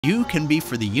U can be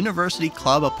for the University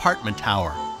Club apartment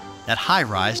tower, that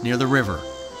high-rise near the river.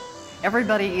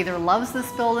 Everybody either loves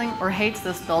this building or hates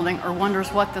this building or wonders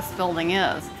what this building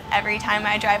is. Every time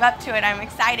I drive up to it, I'm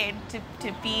excited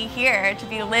to be here, to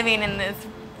be living in this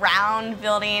round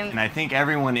building. And I think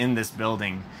everyone in this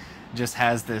building just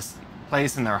has this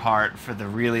place in their heart for the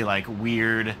really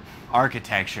weird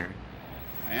architecture.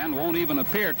 And won't even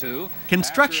appear to.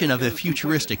 Construction of the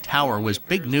futuristic tower was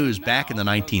big news back in the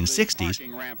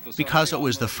 1960s because it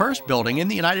was the first building in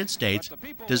the United States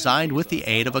designed with the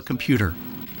aid of a computer.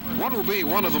 What will be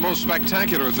one of the most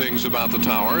spectacular things about the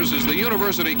towers is the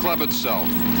University Club itself.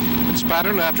 It's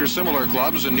patterned after similar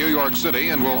clubs in New York City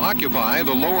and will occupy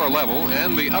the lower level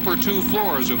and the upper 2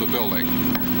 floors of the building.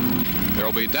 There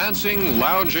will be dancing,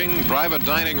 lounging, private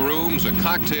dining rooms, a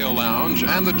cocktail lounge,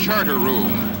 and the charter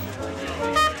room.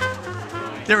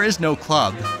 There is no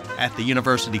club at the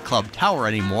University Club Tower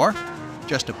anymore,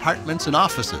 just apartments and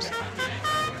offices.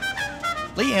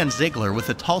 Leanne Ziegler with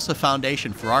the Tulsa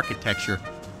Foundation for Architecture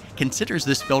considers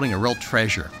this building a real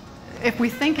treasure. If we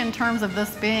think in terms of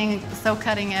this being so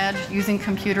cutting edge, using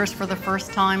computers for the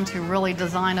first time to really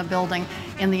design a building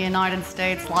in the United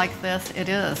States like this, it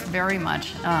is very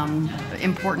much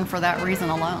important for that reason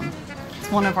alone.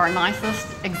 It's one of our nicest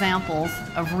examples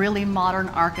of really modern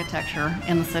architecture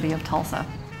in the city of Tulsa.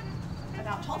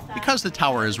 Because the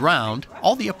tower is round,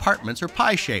 all the apartments are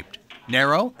pie-shaped,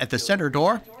 narrow at the center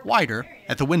door, wider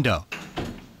at the window.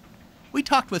 We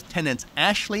talked with tenants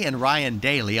Ashley and Ryan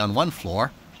Daly on one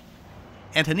floor,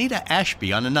 and Anita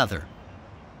Ashby on another.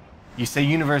 You say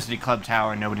University Club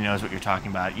Tower, nobody knows what you're talking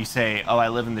about. You say, oh, I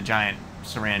live in the giant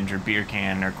syringe or beer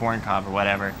can or corncob or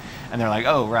whatever, and they're like,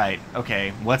 oh, right,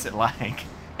 okay, what's it like?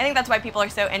 I think that's why people are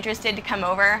so interested to come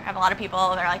over. I have a lot of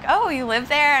people, they're like, oh, you live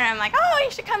there? And I'm like, oh,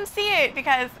 you should come see it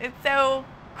because it's so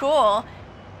cool.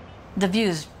 The view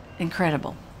is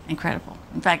incredible, incredible.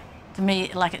 In fact, to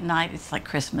me, like at night, it's like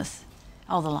Christmas.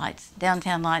 All the lights,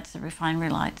 downtown lights, the refinery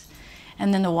lights,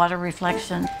 and then the water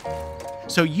reflection.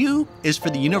 So U is for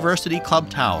the University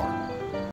Club Tower.